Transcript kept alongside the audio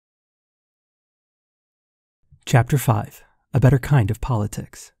Chapter 5. A Better Kind of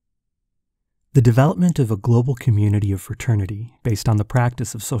Politics. The development of a global community of fraternity based on the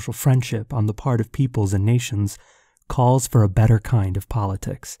practice of social friendship on the part of peoples and nations calls for a better kind of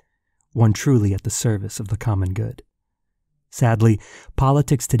politics, one truly at the service of the common good. Sadly,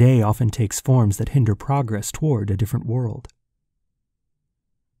 politics today often takes forms that hinder progress toward a different world.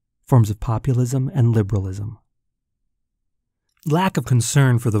 Forms of populism and liberalism. Lack of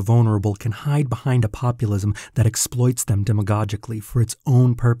concern for the vulnerable can hide behind a populism that exploits them demagogically for its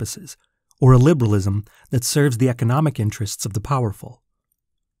own purposes, or a liberalism that serves the economic interests of the powerful.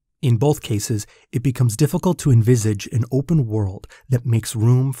 In both cases, it becomes difficult to envisage an open world that makes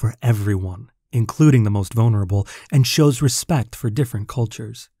room for everyone, including the most vulnerable, and shows respect for different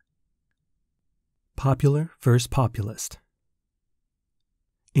cultures. Popular versus populist.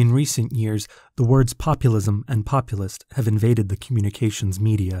 In recent years, the words populism and populist have invaded the communications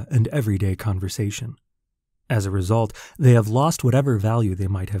media and everyday conversation. As a result, they have lost whatever value they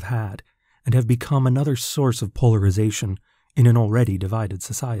might have had, and have become another source of polarization in an already divided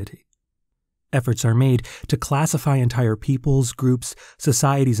society. Efforts are made to classify entire peoples, groups,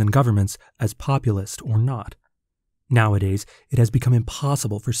 societies, and governments as populist or not. Nowadays, it has become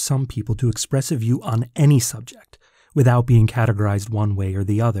impossible for some people to express a view on any subject without being categorized one way or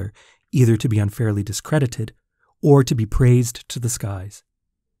the other, either to be unfairly discredited or to be praised to the skies.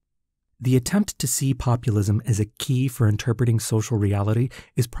 The attempt to see populism as a key for interpreting social reality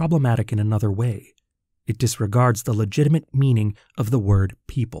is problematic in another way. It disregards the legitimate meaning of the word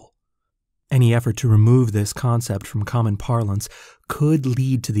people. Any effort to remove this concept from common parlance could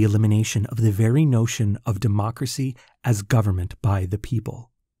lead to the elimination of the very notion of democracy as government by the people.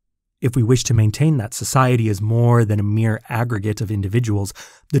 If we wish to maintain that society is more than a mere aggregate of individuals,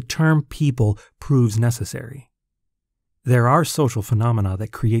 the term people proves necessary. There are social phenomena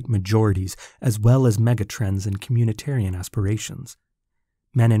that create majorities as well as megatrends and communitarian aspirations.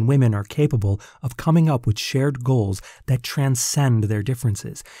 Men and women are capable of coming up with shared goals that transcend their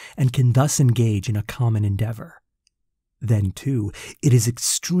differences and can thus engage in a common endeavor. Then, too, it is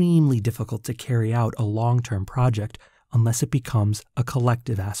extremely difficult to carry out a long-term project unless it becomes a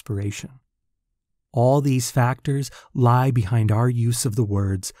collective aspiration. All these factors lie behind our use of the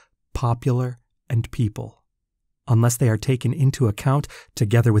words popular and people. Unless they are taken into account,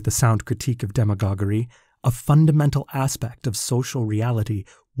 together with the sound critique of demagoguery, a fundamental aspect of social reality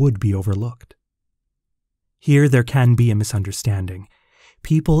would be overlooked. Here there can be a misunderstanding.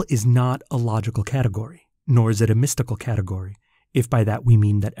 People is not a logical category, nor is it a mystical category, if by that we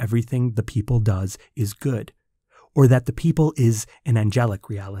mean that everything the people does is good, or that the people is an angelic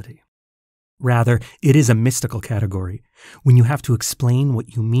reality. Rather, it is a mystical category. When you have to explain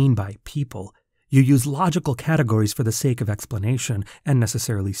what you mean by people, you use logical categories for the sake of explanation, and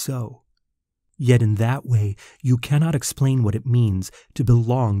necessarily so. Yet in that way, you cannot explain what it means to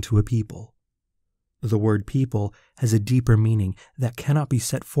belong to a people. The word people has a deeper meaning that cannot be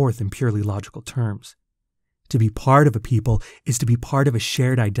set forth in purely logical terms. To be part of a people is to be part of a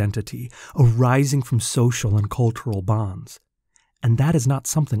shared identity, arising from social and cultural bonds. And that is not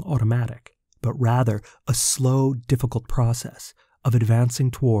something automatic, but rather a slow, difficult process of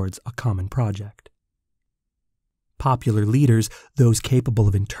advancing towards a common project. Popular leaders, those capable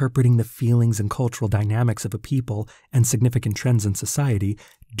of interpreting the feelings and cultural dynamics of a people and significant trends in society,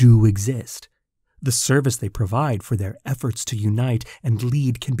 do exist. The service they provide for their efforts to unite and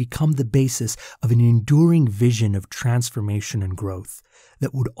lead can become the basis of an enduring vision of transformation and growth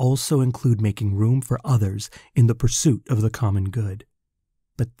that would also include making room for others in the pursuit of the common good.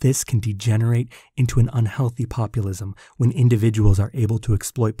 But this can degenerate into an unhealthy populism when individuals are able to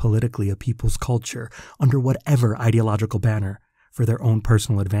exploit politically a people's culture under whatever ideological banner for their own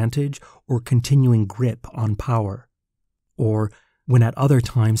personal advantage or continuing grip on power. Or when at other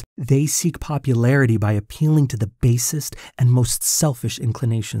times they seek popularity by appealing to the basest and most selfish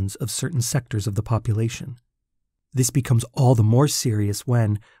inclinations of certain sectors of the population. This becomes all the more serious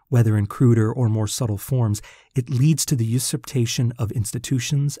when, whether in cruder or more subtle forms, it leads to the usurpation of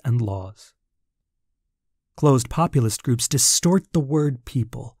institutions and laws. Closed populist groups distort the word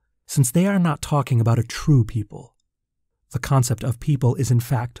people, since they are not talking about a true people. The concept of people is in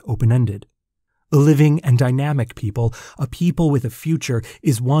fact open-ended. A living and dynamic people, a people with a future,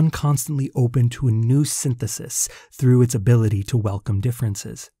 is one constantly open to a new synthesis through its ability to welcome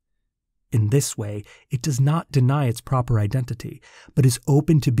differences. In this way, it does not deny its proper identity, but is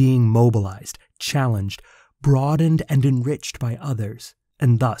open to being mobilized, challenged, broadened, and enriched by others,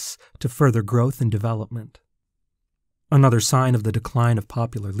 and thus to further growth and development. Another sign of the decline of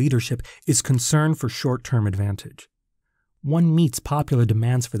popular leadership is concern for short-term advantage. One meets popular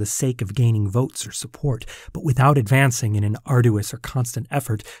demands for the sake of gaining votes or support, but without advancing in an arduous or constant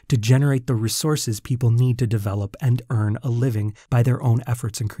effort to generate the resources people need to develop and earn a living by their own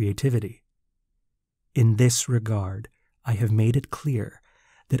efforts and creativity. In this regard, I have made it clear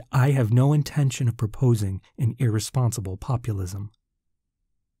that I have no intention of proposing an irresponsible populism.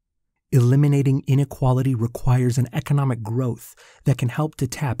 Eliminating inequality requires an economic growth that can help to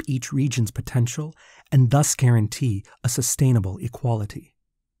tap each region's potential and thus guarantee a sustainable equality.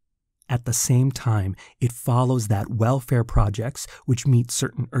 At the same time, it follows that welfare projects which meet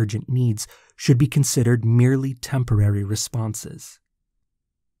certain urgent needs should be considered merely temporary responses.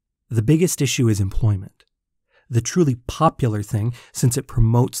 The biggest issue is employment. The truly popular thing, since it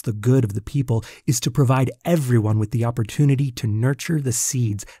promotes the good of the people, is to provide everyone with the opportunity to nurture the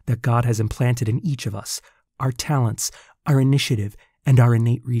seeds that God has implanted in each of us, our talents, our initiative, and our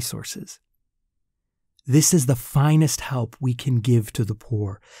innate resources. This is the finest help we can give to the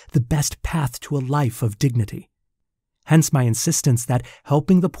poor, the best path to a life of dignity. Hence my insistence that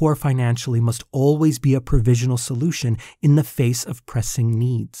helping the poor financially must always be a provisional solution in the face of pressing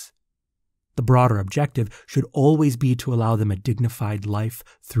needs. The broader objective should always be to allow them a dignified life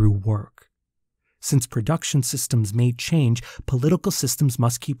through work. Since production systems may change, political systems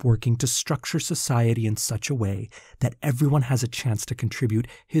must keep working to structure society in such a way that everyone has a chance to contribute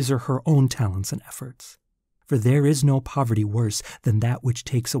his or her own talents and efforts. For there is no poverty worse than that which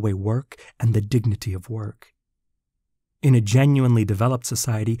takes away work and the dignity of work. In a genuinely developed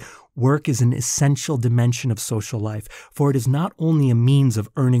society, work is an essential dimension of social life, for it is not only a means of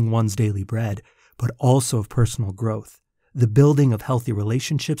earning one's daily bread, but also of personal growth, the building of healthy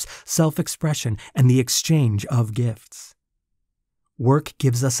relationships, self-expression, and the exchange of gifts. Work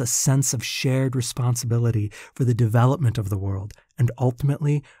gives us a sense of shared responsibility for the development of the world, and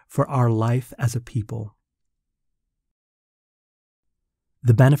ultimately for our life as a people.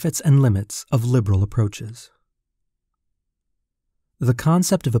 The benefits and limits of liberal approaches. The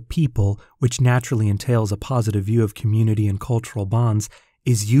concept of a people, which naturally entails a positive view of community and cultural bonds,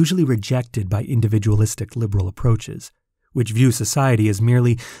 is usually rejected by individualistic liberal approaches, which view society as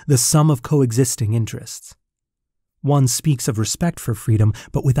merely the sum of coexisting interests. One speaks of respect for freedom,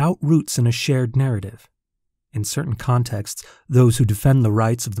 but without roots in a shared narrative. In certain contexts, those who defend the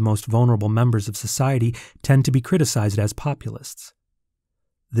rights of the most vulnerable members of society tend to be criticized as populists.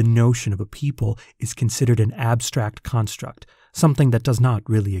 The notion of a people is considered an abstract construct, something that does not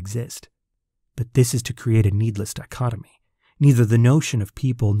really exist. But this is to create a needless dichotomy. Neither the notion of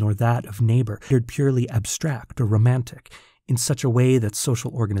people nor that of neighbor are purely abstract or romantic, in such a way that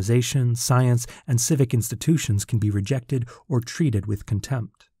social organization, science, and civic institutions can be rejected or treated with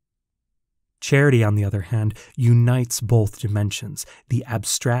contempt. Charity, on the other hand, unites both dimensions, the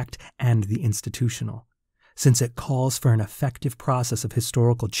abstract and the institutional, since it calls for an effective process of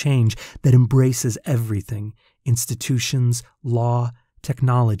historical change that embraces everything: institutions, law,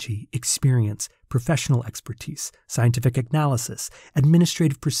 technology, experience, professional expertise, scientific analysis,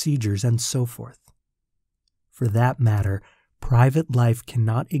 administrative procedures, and so forth. For that matter, private life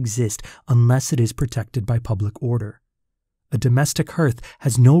cannot exist unless it is protected by public order. A domestic hearth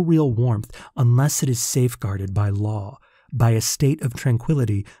has no real warmth unless it is safeguarded by law, by a state of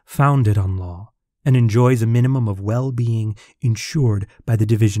tranquility founded on law, and enjoys a minimum of well-being ensured by the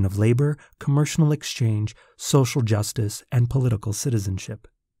division of labor, commercial exchange, social justice, and political citizenship.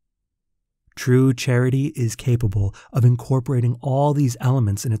 True charity is capable of incorporating all these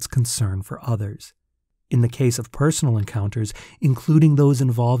elements in its concern for others. In the case of personal encounters, including those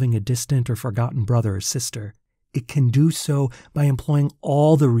involving a distant or forgotten brother or sister, it can do so by employing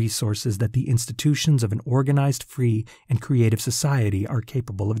all the resources that the institutions of an organized, free, and creative society are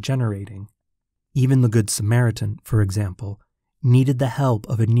capable of generating. Even the Good Samaritan, for example, needed the help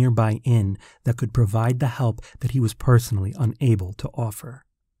of a nearby inn that could provide the help that he was personally unable to offer.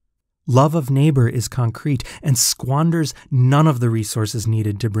 Love of neighbor is concrete and squanders none of the resources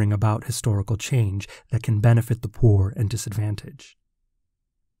needed to bring about historical change that can benefit the poor and disadvantaged.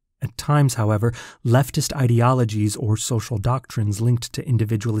 At times, however, leftist ideologies or social doctrines linked to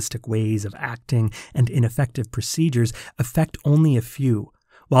individualistic ways of acting and ineffective procedures affect only a few,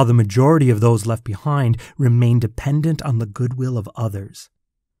 while the majority of those left behind remain dependent on the goodwill of others.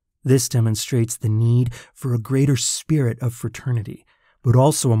 This demonstrates the need for a greater spirit of fraternity, but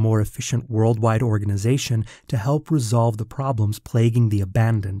also a more efficient worldwide organization to help resolve the problems plaguing the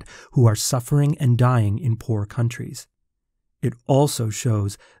abandoned who are suffering and dying in poor countries. It also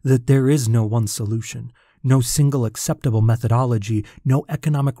shows that there is no one solution, no single acceptable methodology, no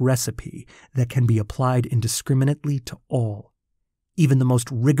economic recipe that can be applied indiscriminately to all. Even the most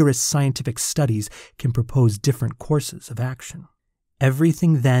rigorous scientific studies can propose different courses of action.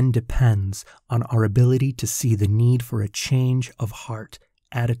 Everything then depends on our ability to see the need for a change of heart,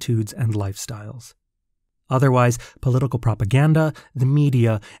 attitudes, and lifestyles. Otherwise, political propaganda, the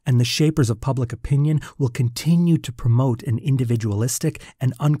media, and the shapers of public opinion will continue to promote an individualistic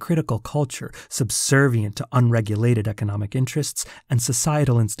and uncritical culture subservient to unregulated economic interests and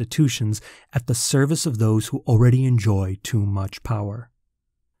societal institutions at the service of those who already enjoy too much power.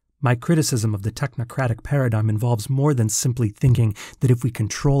 My criticism of the technocratic paradigm involves more than simply thinking that if we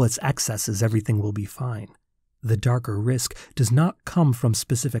control its excesses, everything will be fine. The darker risk does not come from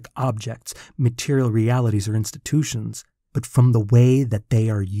specific objects, material realities, or institutions, but from the way that they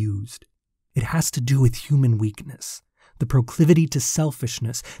are used. It has to do with human weakness, the proclivity to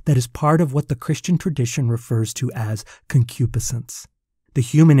selfishness that is part of what the Christian tradition refers to as concupiscence, the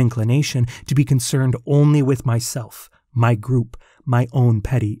human inclination to be concerned only with myself, my group, my own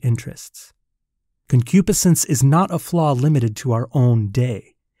petty interests. Concupiscence is not a flaw limited to our own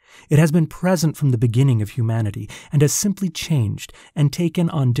day. It has been present from the beginning of humanity and has simply changed and taken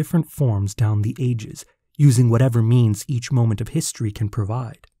on different forms down the ages, using whatever means each moment of history can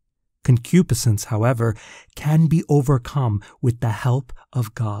provide. Concupiscence, however, can be overcome with the help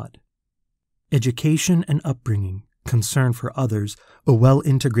of God. Education and upbringing, concern for others, a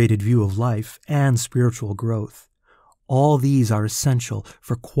well-integrated view of life, and spiritual growth. All these are essential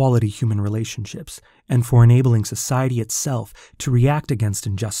for quality human relationships and for enabling society itself to react against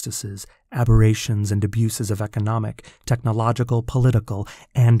injustices, aberrations, and abuses of economic, technological, political,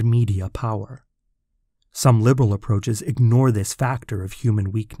 and media power. Some liberal approaches ignore this factor of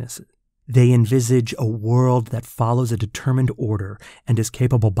human weakness. They envisage a world that follows a determined order and is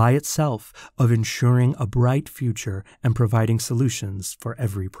capable by itself of ensuring a bright future and providing solutions for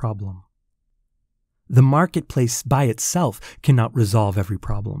every problem. The marketplace by itself cannot resolve every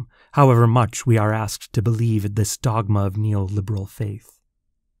problem, however much we are asked to believe in this dogma of neoliberal faith.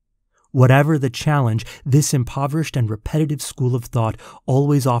 Whatever the challenge, this impoverished and repetitive school of thought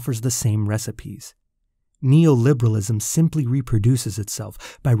always offers the same recipes. Neoliberalism simply reproduces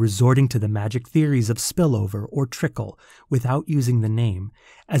itself by resorting to the magic theories of spillover or trickle, without using the name,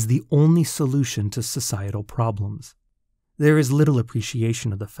 as the only solution to societal problems. There is little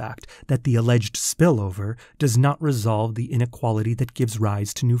appreciation of the fact that the alleged spillover does not resolve the inequality that gives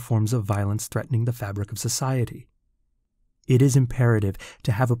rise to new forms of violence threatening the fabric of society. It is imperative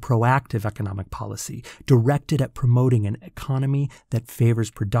to have a proactive economic policy directed at promoting an economy that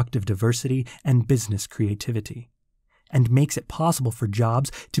favors productive diversity and business creativity, and makes it possible for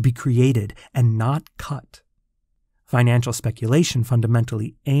jobs to be created and not cut. Financial speculation,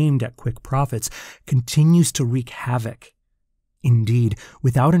 fundamentally aimed at quick profits, continues to wreak havoc. Indeed,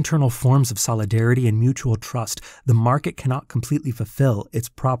 without internal forms of solidarity and mutual trust, the market cannot completely fulfill its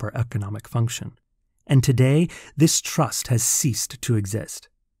proper economic function. And today, this trust has ceased to exist.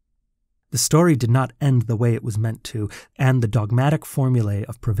 The story did not end the way it was meant to, and the dogmatic formulae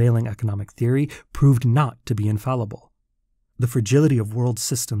of prevailing economic theory proved not to be infallible. The fragility of world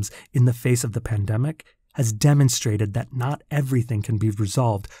systems in the face of the pandemic has demonstrated that not everything can be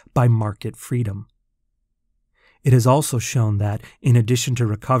resolved by market freedom. It has also shown that, in addition to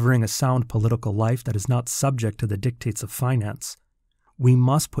recovering a sound political life that is not subject to the dictates of finance, we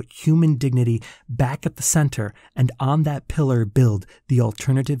must put human dignity back at the center and on that pillar build the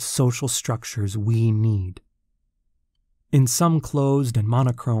alternative social structures we need. In some closed and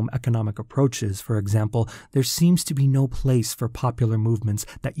monochrome economic approaches, for example, there seems to be no place for popular movements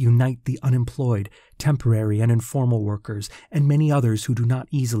that unite the unemployed, temporary and informal workers, and many others who do not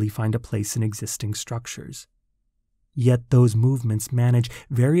easily find a place in existing structures. Yet those movements manage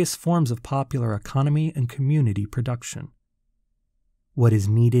various forms of popular economy and community production. What is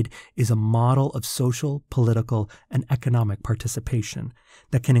needed is a model of social, political, and economic participation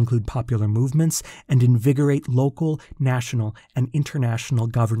that can include popular movements and invigorate local, national, and international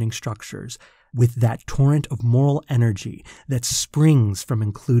governing structures with that torrent of moral energy that springs from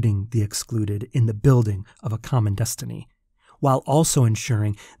including the excluded in the building of a common destiny, while also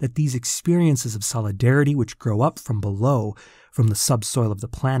ensuring that these experiences of solidarity which grow up from below, from the subsoil of the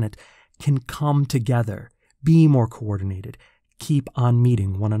planet, can come together, be more coordinated, keep on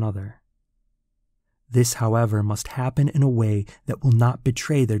meeting one another. This, however, must happen in a way that will not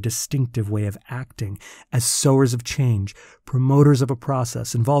betray their distinctive way of acting as sowers of change, promoters of a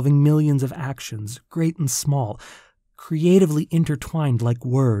process involving millions of actions, great and small, creatively intertwined like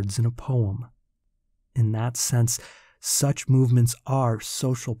words in a poem. In that sense, such movements are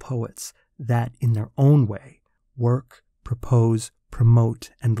social poets that, in their own way, work, propose,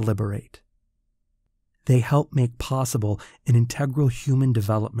 promote, and liberate. They help make possible an integral human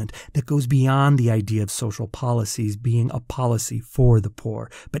development that goes beyond the idea of social policies being a policy for the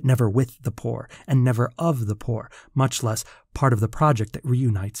poor, but never with the poor, and never of the poor, much less part of the project that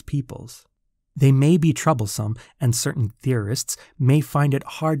reunites peoples. They may be troublesome, and certain theorists may find it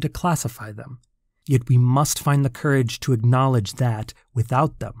hard to classify them. Yet we must find the courage to acknowledge that,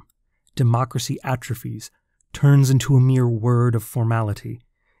 without them, democracy atrophies, turns into a mere word of formality.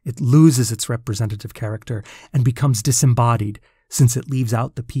 It loses its representative character and becomes disembodied, since it leaves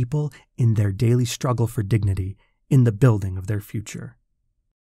out the people in their daily struggle for dignity in the building of their future.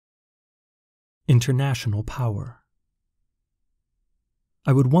 International power.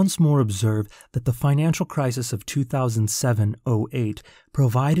 I would once more observe that the financial crisis of 2007-08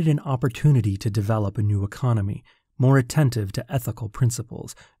 provided an opportunity to develop a new economy, more attentive to ethical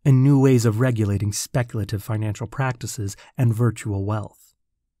principles, and new ways of regulating speculative financial practices and virtual wealth.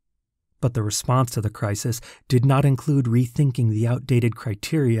 But the response to the crisis did not include rethinking the outdated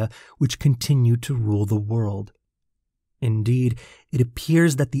criteria which continued to rule the world. Indeed, it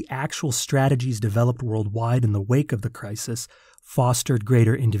appears that the actual strategies developed worldwide in the wake of the crisis fostered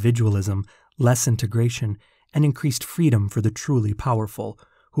greater individualism, less integration, and increased freedom for the truly powerful,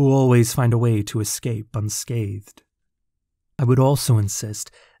 who always find a way to escape unscathed. I would also insist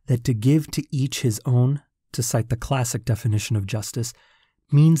that to give to each his own, to cite the classic definition of justice,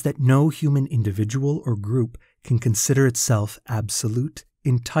 means that no human individual or group can consider itself absolute,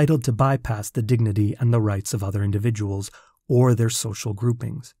 entitled to bypass the dignity and the rights of other individuals or their social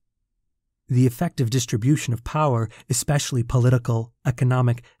groupings. The effective distribution of power, especially political,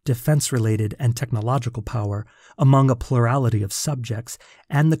 economic, defense-related, and technological power, among a plurality of subjects,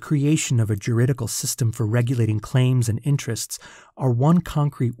 and the creation of a juridical system for regulating claims and interests are one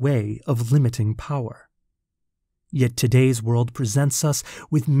concrete way of limiting power. Yet today's world presents us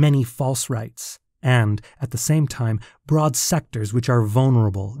with many false rights, and, at the same time, broad sectors which are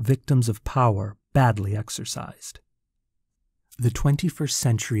vulnerable victims of power badly exercised. The 21st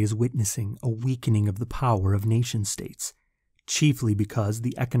century is witnessing a weakening of the power of nation-states, chiefly because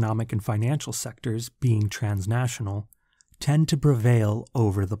the economic and financial sectors, being transnational, tend to prevail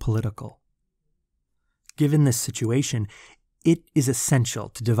over the political. Given this situation, it is essential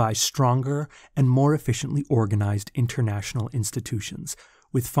to devise stronger and more efficiently organized international institutions,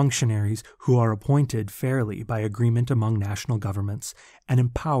 with functionaries who are appointed fairly by agreement among national governments and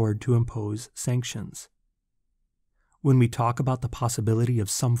empowered to impose sanctions. When we talk about the possibility of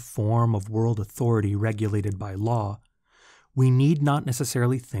some form of world authority regulated by law, we need not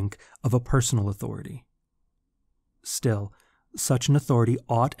necessarily think of a personal authority. Still, such an authority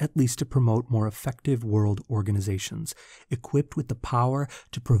ought at least to promote more effective world organizations, equipped with the power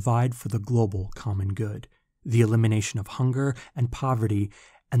to provide for the global common good, the elimination of hunger and poverty,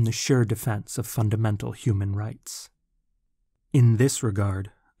 and the sure defense of fundamental human rights. In this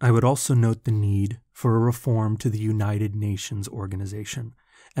regard, I would also note the need for a reform to the United Nations organization,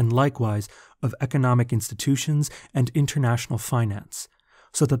 and likewise of economic institutions and international finance,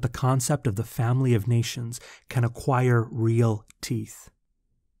 so that the concept of the family of nations can acquire real teeth.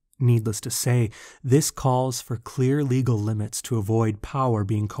 Needless to say, this calls for clear legal limits to avoid power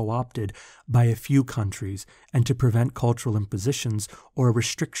being co-opted by a few countries and to prevent cultural impositions or a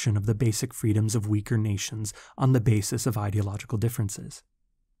restriction of the basic freedoms of weaker nations on the basis of ideological differences.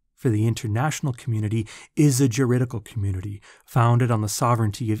 For the international community is a juridical community founded on the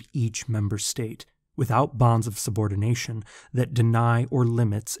sovereignty of each member state, without bonds of subordination that deny or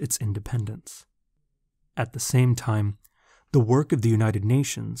limits its independence. At the same time, the work of the United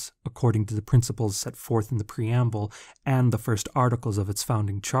Nations, according to the principles set forth in the preamble and the first articles of its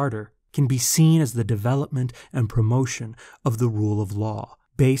founding charter, can be seen as the development and promotion of the rule of law,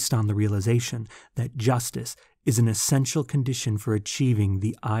 based on the realization that justice is an essential condition for achieving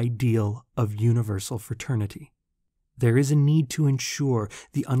the ideal of universal fraternity. There is a need to ensure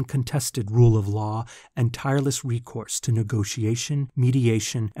the uncontested rule of law and tireless recourse to negotiation,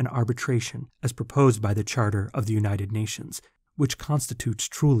 mediation, and arbitration as proposed by the Charter of the United Nations, which constitutes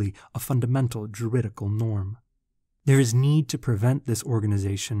truly a fundamental juridical norm. There is need to prevent this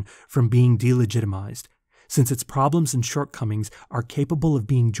organization from being delegitimized, since its problems and shortcomings are capable of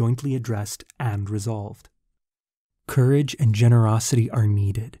being jointly addressed and resolved. Courage and generosity are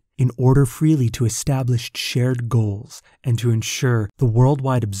needed in order freely to establish shared goals and to ensure the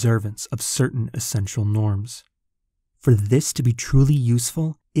worldwide observance of certain essential norms. For this to be truly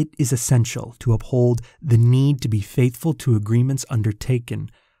useful, it is essential to uphold the need to be faithful to agreements undertaken,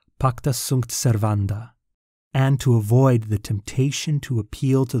 pacta sunt servanda, and to avoid the temptation to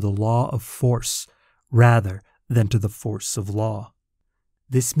appeal to the law of force rather than to the force of law.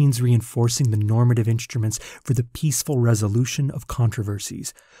 This means reinforcing the normative instruments for the peaceful resolution of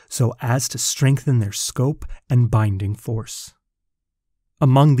controversies, so as to strengthen their scope and binding force.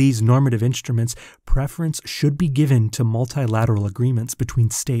 Among these normative instruments, preference should be given to multilateral agreements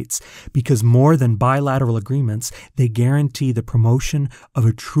between states, because more than bilateral agreements, they guarantee the promotion of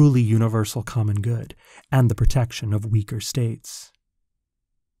a truly universal common good and the protection of weaker states.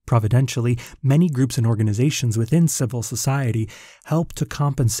 Providentially, many groups and organizations within civil society help to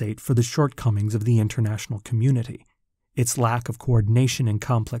compensate for the shortcomings of the international community. Its lack of coordination in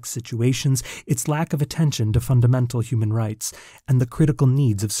complex situations, its lack of attention to fundamental human rights, and the critical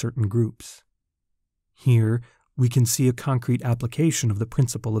needs of certain groups. Here, we can see a concrete application of the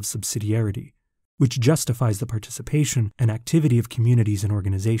principle of subsidiarity, which justifies the participation and activity of communities and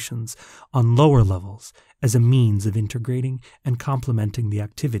organizations on lower levels as a means of integrating and complementing the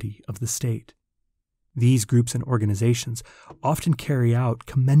activity of the state. These groups and organizations often carry out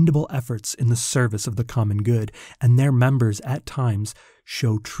commendable efforts in the service of the common good, and their members at times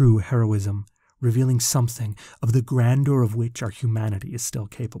show true heroism, revealing something of the grandeur of which our humanity is still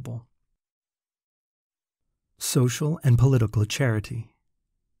capable. Social and political charity.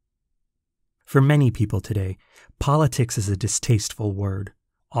 For many people today, politics is a distasteful word,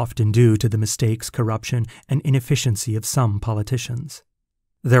 often due to the mistakes, corruption, and inefficiency of some politicians.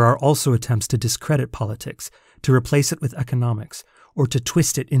 There are also attempts to discredit politics, to replace it with economics, or to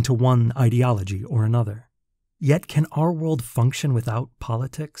twist it into one ideology or another. Yet can our world function without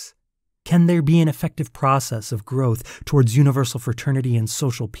politics? Can there be an effective process of growth towards universal fraternity and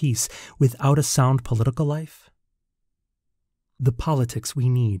social peace without a sound political life? The politics we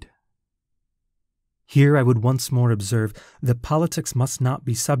need. Here I would once more observe that politics must not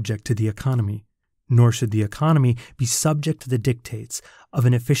be subject to the economy, nor should the economy be subject to the dictates of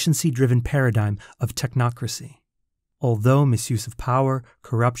an efficiency-driven paradigm of technocracy. Although misuse of power,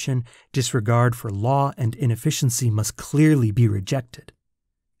 corruption, disregard for law, and inefficiency must clearly be rejected,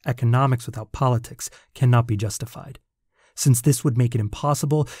 economics without politics cannot be justified, since this would make it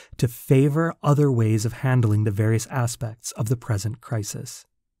impossible to favor other ways of handling the various aspects of the present crisis.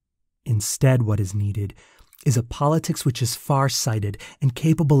 Instead, what is needed is a politics which is far-sighted and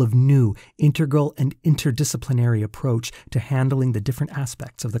capable of new, integral, and interdisciplinary approach to handling the different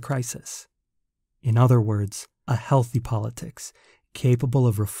aspects of the crisis. In other words, a healthy politics, capable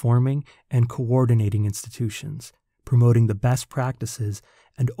of reforming and coordinating institutions, promoting the best practices,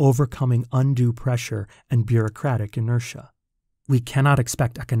 and overcoming undue pressure and bureaucratic inertia. We cannot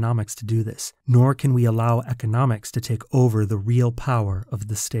expect economics to do this, nor can we allow economics to take over the real power of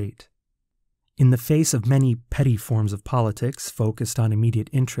the state. In the face of many petty forms of politics focused on immediate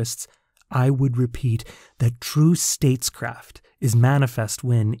interests, I would repeat that true statescraft is manifest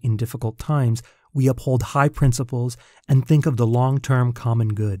when, in difficult times, we uphold high principles and think of the long-term common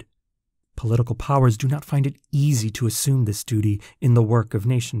good. Political powers do not find it easy to assume this duty in the work of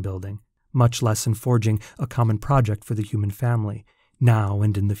nation-building, much less in forging a common project for the human family, now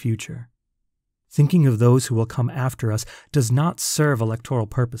and in the future. Thinking of those who will come after us does not serve electoral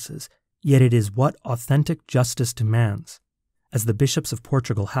purposes, yet it is what authentic justice demands. As the bishops of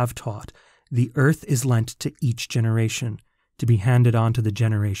Portugal have taught, the earth is lent to each generation, to be handed on to the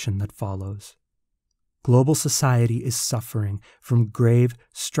generation that follows. Global society is suffering from grave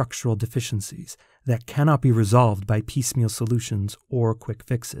structural deficiencies that cannot be resolved by piecemeal solutions or quick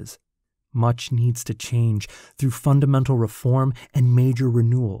fixes. Much needs to change through fundamental reform and major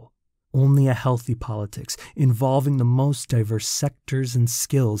renewal. Only a healthy politics, involving the most diverse sectors and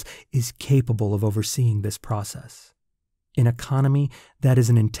skills, is capable of overseeing this process. An economy that is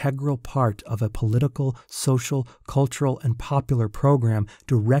an integral part of a political, social, cultural, and popular program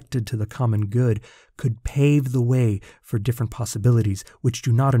directed to the common good could pave the way for different possibilities which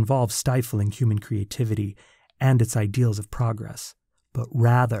do not involve stifling human creativity and its ideals of progress, but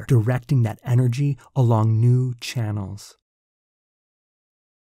rather directing that energy along new channels.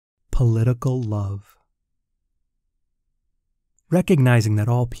 Political love. Recognizing that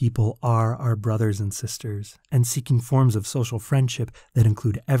all people are our brothers and sisters, and seeking forms of social friendship that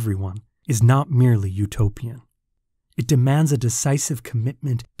include everyone, is not merely utopian. It demands a decisive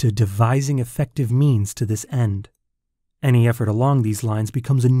commitment to devising effective means to this end. Any effort along these lines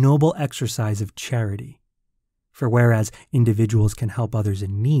becomes a noble exercise of charity. For whereas individuals can help others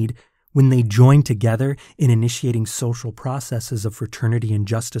in need, when they join together in initiating social processes of fraternity and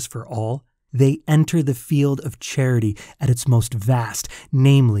justice for all, they enter the field of charity at its most vast,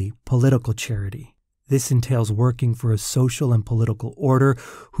 namely political charity. This entails working for a social and political order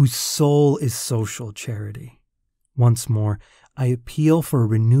whose soul is social charity. Once more, I appeal for a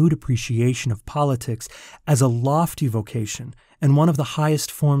renewed appreciation of politics as a lofty vocation and one of the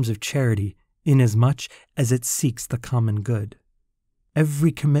highest forms of charity, inasmuch as it seeks the common good.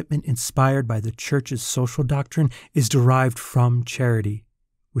 Every commitment inspired by the Church's social doctrine is derived from charity,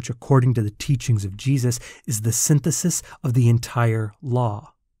 which, according to the teachings of Jesus, is the synthesis of the entire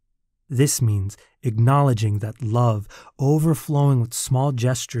law. This means acknowledging that love, overflowing with small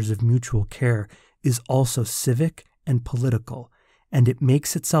gestures of mutual care, is also civic and political, and it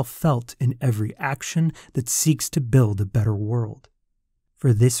makes itself felt in every action that seeks to build a better world.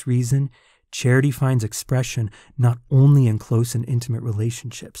 For this reason, charity finds expression not only in close and intimate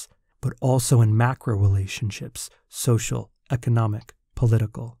relationships, but also in macro relationships, social, economic,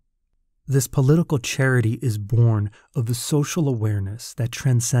 political. This political charity is born of the social awareness that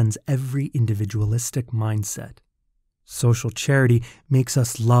transcends every individualistic mindset. Social charity makes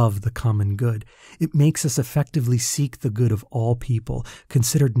us love the common good. It makes us effectively seek the good of all people,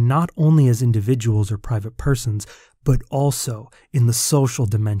 considered not only as individuals or private persons, but also in the social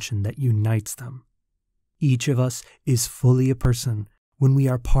dimension that unites them. Each of us is fully a person when we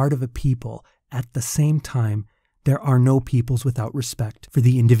are part of a people. At the same time, there are no peoples without respect for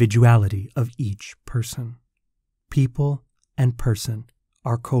the individuality of each person. People and person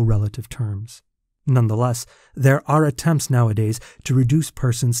are correlative terms. Nonetheless, there are attempts nowadays to reduce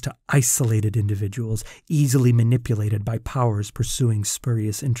persons to isolated individuals, easily manipulated by powers pursuing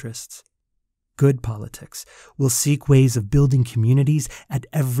spurious interests. Good politics will seek ways of building communities at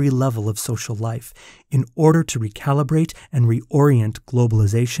every level of social life in order to recalibrate and reorient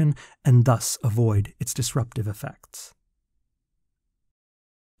globalization and thus avoid its disruptive effects.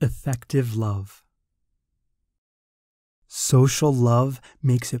 Effective love. Social love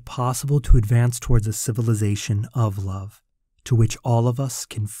makes it possible to advance towards a civilization of love, to which all of us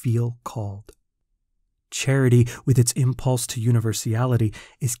can feel called. Charity, with its impulse to universality,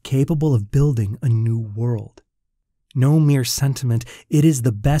 is capable of building a new world. No mere sentiment, it is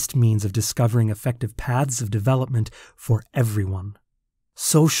the best means of discovering effective paths of development for everyone.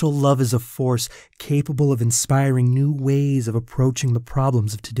 Social love is a force capable of inspiring new ways of approaching the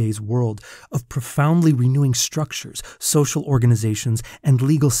problems of today's world, of profoundly renewing structures, social organizations, and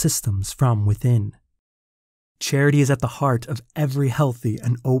legal systems from within. Charity is at the heart of every healthy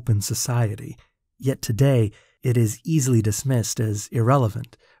and open society. Yet today, it is easily dismissed as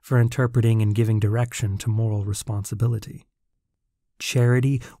irrelevant for interpreting and giving direction to moral responsibility.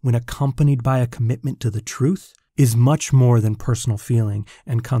 Charity, when accompanied by a commitment to the truth, is much more than personal feeling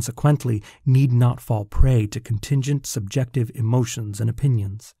and consequently need not fall prey to contingent subjective emotions and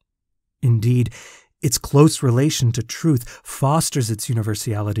opinions. Indeed, its close relation to truth fosters its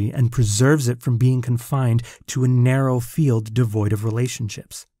universality and preserves it from being confined to a narrow field devoid of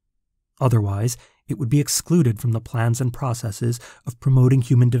relationships. Otherwise, it would be excluded from the plans and processes of promoting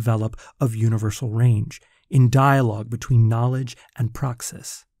human development of universal range, in dialogue between knowledge and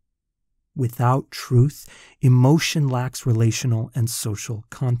praxis. Without truth, emotion lacks relational and social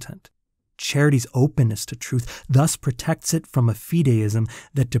content. Charity's openness to truth thus protects it from a fideism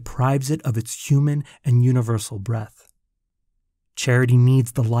that deprives it of its human and universal breadth. Charity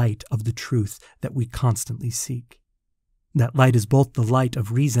needs the light of the truth that we constantly seek. That light is both the light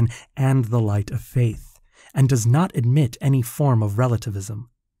of reason and the light of faith, and does not admit any form of relativism.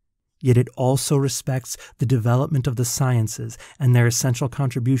 Yet it also respects the development of the sciences and their essential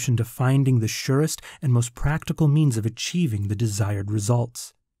contribution to finding the surest and most practical means of achieving the desired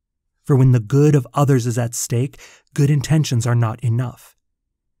results. For when the good of others is at stake, good intentions are not enough.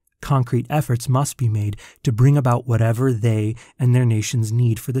 Concrete efforts must be made to bring about whatever they and their nations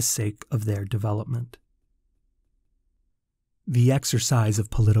need for the sake of their development. The exercise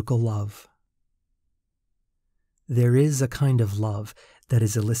of political love. There is a kind of love that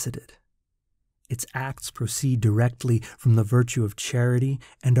is elicited. Its acts proceed directly from the virtue of charity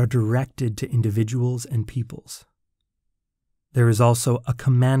and are directed to individuals and peoples. There is also a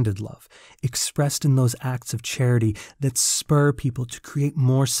commanded love, expressed in those acts of charity that spur people to create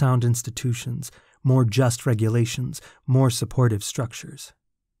more sound institutions, more just regulations, more supportive structures.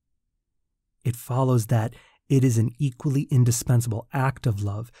 It follows that it is an equally indispensable act of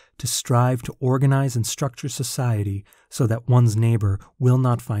love to strive to organize and structure society so that one's neighbor will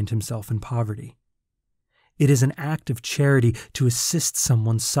not find himself in poverty. It is an act of charity to assist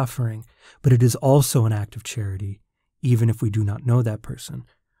someone suffering, but it is also an act of charity, even if we do not know that person,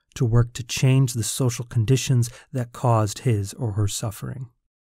 to work to change the social conditions that caused his or her suffering.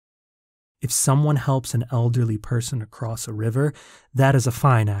 If someone helps an elderly person across a river, that is a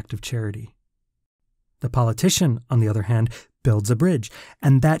fine act of charity. The politician, on the other hand, builds a bridge,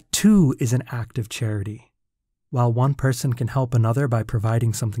 and that too is an act of charity. While one person can help another by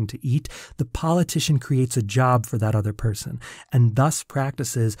providing something to eat, the politician creates a job for that other person, and thus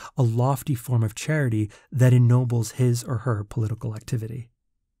practices a lofty form of charity that ennobles his or her political activity.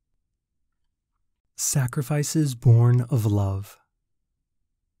 Sacrifices born of love.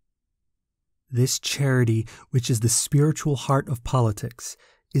 This charity, which is the spiritual heart of politics,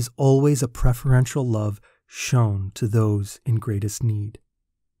 is always a preferential love shown to those in greatest need.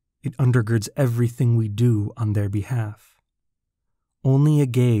 It undergirds everything we do on their behalf. Only a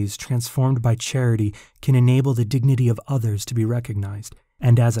gaze transformed by charity can enable the dignity of others to be recognized,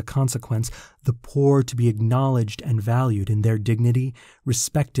 and as a consequence, the poor to be acknowledged and valued in their dignity,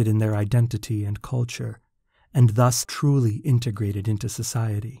 respected in their identity and culture, and thus truly integrated into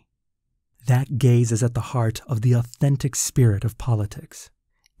society. That gaze is at the heart of the authentic spirit of politics.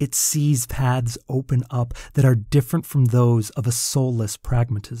 It sees paths open up that are different from those of a soulless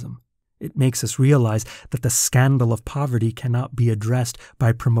pragmatism. It makes us realize that the scandal of poverty cannot be addressed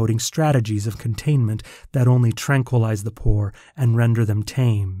by promoting strategies of containment that only tranquilize the poor and render them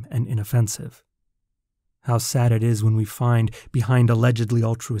tame and inoffensive. How sad it is when we find, behind allegedly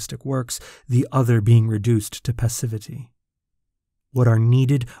altruistic works, the other being reduced to passivity. What are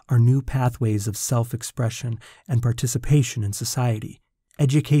needed are new pathways of self-expression and participation in society.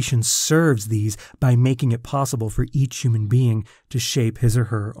 Education serves these by making it possible for each human being to shape his or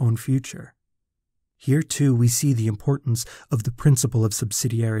her own future. Here, too, we see the importance of the principle of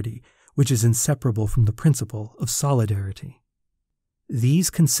subsidiarity, which is inseparable from the principle of solidarity.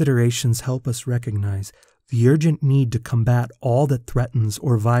 These considerations help us recognize the urgent need to combat all that threatens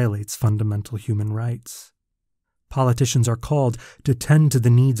or violates fundamental human rights. Politicians are called to tend to the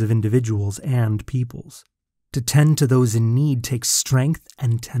needs of individuals and peoples. To tend to those in need takes strength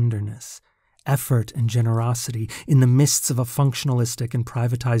and tenderness, effort and generosity in the midst of a functionalistic and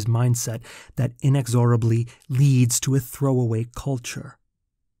privatized mindset that inexorably leads to a throwaway culture.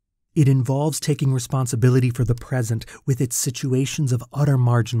 It involves taking responsibility for the present with its situations of utter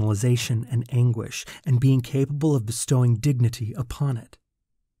marginalization and anguish, and being capable of bestowing dignity upon it.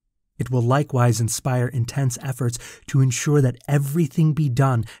 It will likewise inspire intense efforts to ensure that everything be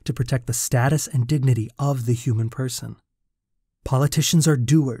done to protect the status and dignity of the human person. Politicians are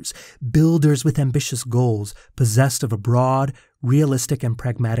doers, builders with ambitious goals, possessed of a broad, realistic, and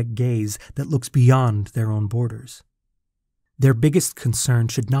pragmatic gaze that looks beyond their own borders. Their biggest concern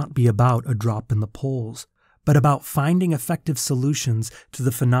should not be about a drop in the polls, but about finding effective solutions to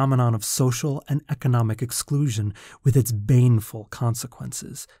the phenomenon of social and economic exclusion with its baneful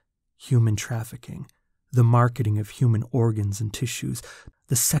consequences. Human trafficking, the marketing of human organs and tissues,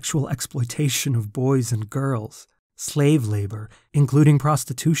 the sexual exploitation of boys and girls, slave labor, including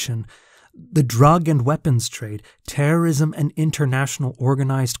prostitution, the drug and weapons trade, terrorism, and international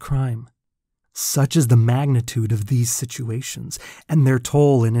organized crime. Such is the magnitude of these situations and their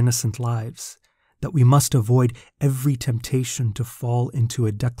toll in innocent lives, that we must avoid every temptation to fall into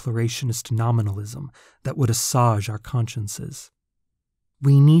a declarationist nominalism that would assuage our consciences.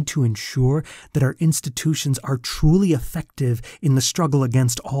 We need to ensure that our institutions are truly effective in the struggle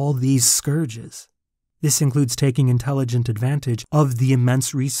against all these scourges. This includes taking intelligent advantage of the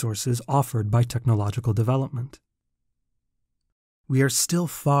immense resources offered by technological development. We are still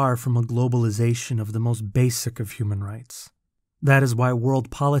far from a globalization of the most basic of human rights. That is why world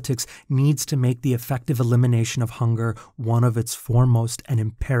politics needs to make the effective elimination of hunger one of its foremost and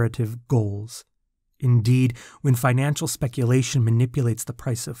imperative goals. Indeed, when financial speculation manipulates the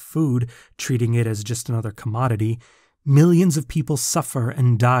price of food, treating it as just another commodity, millions of people suffer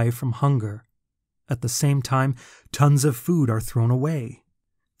and die from hunger. At the same time, tons of food are thrown away.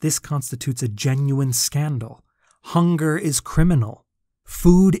 This constitutes a genuine scandal. Hunger is criminal.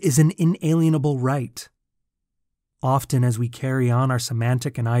 Food is an inalienable right. Often, as we carry on our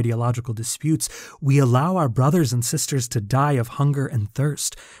semantic and ideological disputes, we allow our brothers and sisters to die of hunger and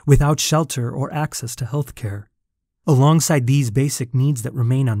thirst without shelter or access to health care. Alongside these basic needs that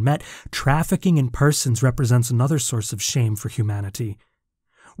remain unmet, trafficking in persons represents another source of shame for humanity.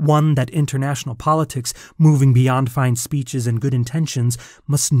 One that international politics, moving beyond fine speeches and good intentions,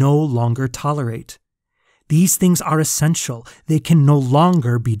 must no longer tolerate. These things are essential. They can no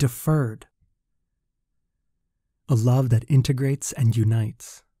longer be deferred. A love that integrates and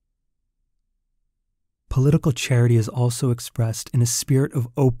unites. Political charity is also expressed in a spirit of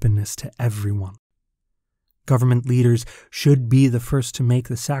openness to everyone. Government leaders should be the first to make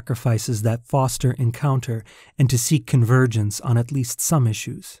the sacrifices that foster encounter and to seek convergence on at least some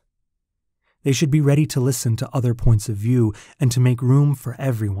issues. They should be ready to listen to other points of view and to make room for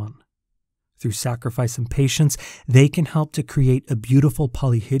everyone. Through sacrifice and patience, they can help to create a beautiful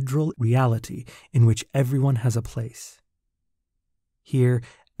polyhedral reality in which everyone has a place. Here,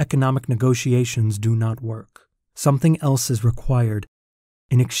 economic negotiations do not work. Something else is required,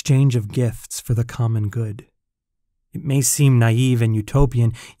 in exchange of gifts for the common good. It may seem naive and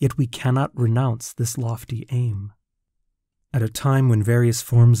utopian, yet we cannot renounce this lofty aim. At a time when various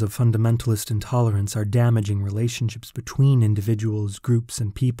forms of fundamentalist intolerance are damaging relationships between individuals, groups,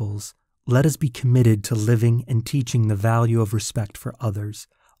 and peoples, let us be committed to living and teaching the value of respect for others,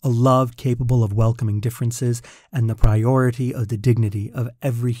 a love capable of welcoming differences, and the priority of the dignity of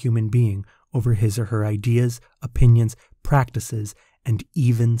every human being over his or her ideas, opinions, practices, and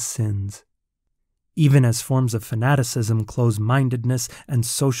even sins. Even as forms of fanaticism, close-mindedness, and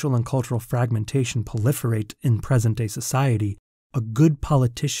social and cultural fragmentation proliferate in present-day society, a good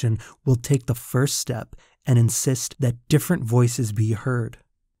politician will take the first step and insist that different voices be heard.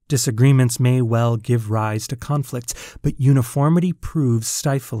 Disagreements may well give rise to conflicts, but uniformity proves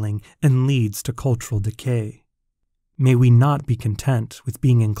stifling and leads to cultural decay. May we not be content with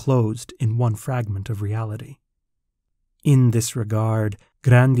being enclosed in one fragment of reality. In this regard,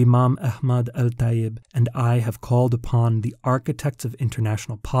 Grand Imam Ahmad al-Tayyib and I have called upon the architects of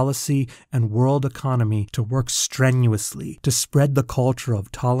international policy and world economy to work strenuously to spread the culture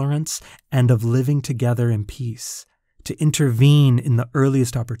of tolerance and of living together in peace, to intervene in the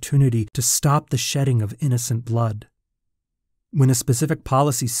earliest opportunity to stop the shedding of innocent blood. When a specific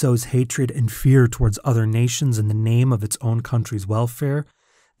policy sows hatred and fear towards other nations in the name of its own country's welfare,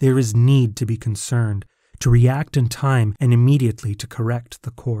 there is need to be concerned, to react in time and immediately to correct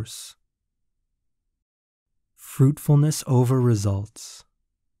the course. Fruitfulness over results.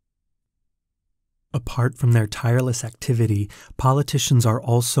 Apart from their tireless activity, politicians are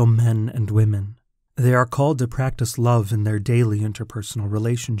also men and women. They are called to practice love in their daily interpersonal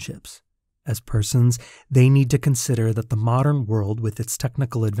relationships. As persons, they need to consider that the modern world, with its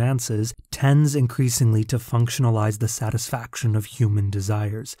technical advances, tends increasingly to functionalize the satisfaction of human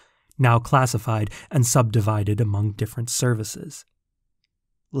desires, now classified and subdivided among different services.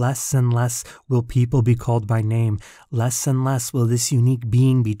 Less and less will people be called by name. Less and less will this unique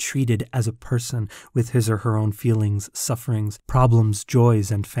being be treated as a person with his or her own feelings, sufferings, problems, joys,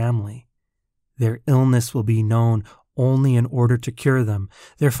 and family. Their illness will be known only in order to cure them,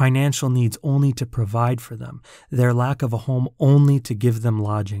 their financial needs only to provide for them, their lack of a home only to give them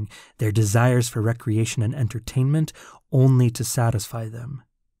lodging, their desires for recreation and entertainment only to satisfy them.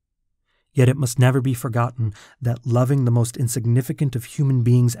 Yet it must never be forgotten that loving the most insignificant of human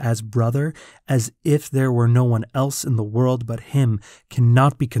beings as brother, as if there were no one else in the world but him,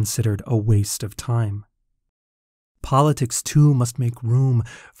 cannot be considered a waste of time. Politics, too, must make room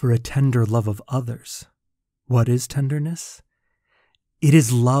for a tender love of others. What is tenderness? It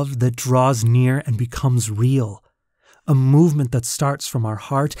is love that draws near and becomes real, a movement that starts from our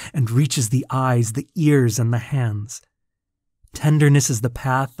heart and reaches the eyes, the ears, and the hands. Tenderness is the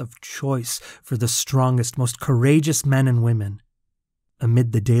path of choice for the strongest, most courageous men and women.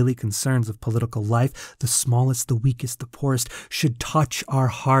 Amid the daily concerns of political life, the smallest, the weakest, the poorest should touch our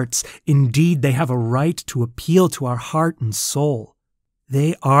hearts. Indeed, they have a right to appeal to our heart and soul.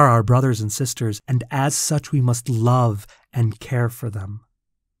 They are our brothers and sisters, and as such we must love and care for them.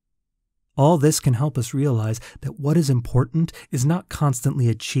 All this can help us realize that what is important is not constantly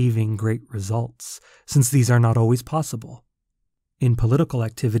achieving great results, since these are not always possible. In political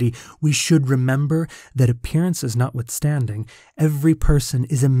activity, we should remember that appearances notwithstanding, every person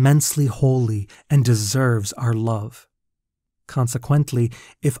is immensely holy and deserves our love. Consequently,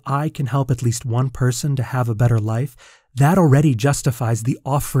 if I can help at least one person to have a better life, that already justifies the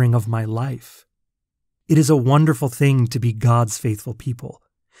offering of my life. It is a wonderful thing to be God's faithful people.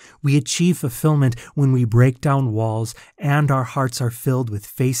 We achieve fulfillment when we break down walls and our hearts are filled with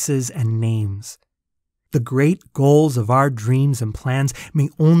faces and names. The great goals of our dreams and plans may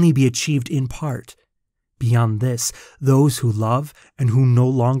only be achieved in part. Beyond this, those who love and who no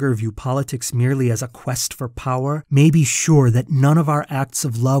longer view politics merely as a quest for power may be sure that none of our acts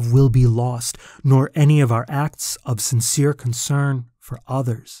of love will be lost, nor any of our acts of sincere concern for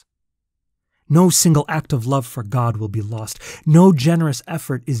others. No single act of love for God will be lost. No generous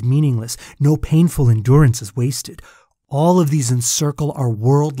effort is meaningless. No painful endurance is wasted. All of these encircle our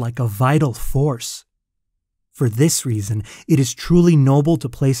world like a vital force. For this reason, it is truly noble to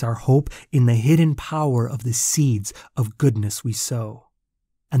place our hope in the hidden power of the seeds of goodness we sow,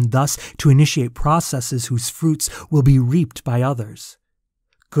 and thus to initiate processes whose fruits will be reaped by others.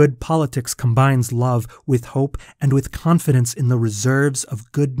 Good politics combines love with hope and with confidence in the reserves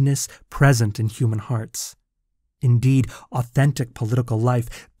of goodness present in human hearts. Indeed, authentic political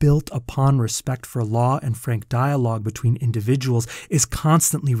life, built upon respect for law and frank dialogue between individuals, is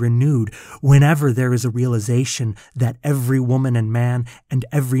constantly renewed whenever there is a realization that every woman and man and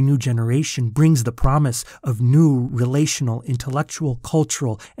every new generation brings the promise of new relational, intellectual,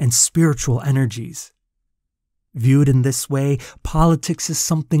 cultural, and spiritual energies. Viewed in this way, politics is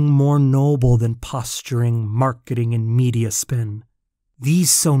something more noble than posturing, marketing, and media spin.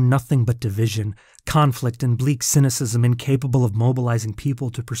 These sow nothing but division, conflict, and bleak cynicism incapable of mobilizing people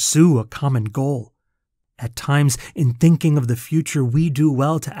to pursue a common goal. At times, in thinking of the future, we do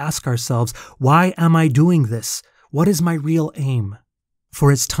well to ask ourselves, why am I doing this? What is my real aim?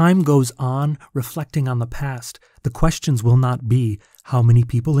 For as time goes on, reflecting on the past, the questions will not be, how many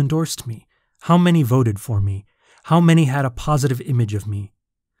people endorsed me? How many voted for me? How many had a positive image of me?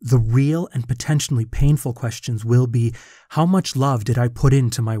 The real and potentially painful questions will be, how much love did I put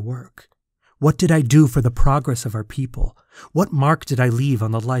into my work? What did I do for the progress of our people? What mark did I leave on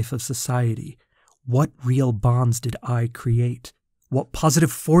the life of society? What real bonds did I create? What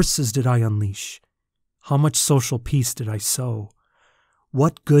positive forces did I unleash? How much social peace did I sow?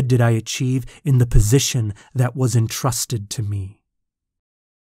 What good did I achieve in the position that was entrusted to me?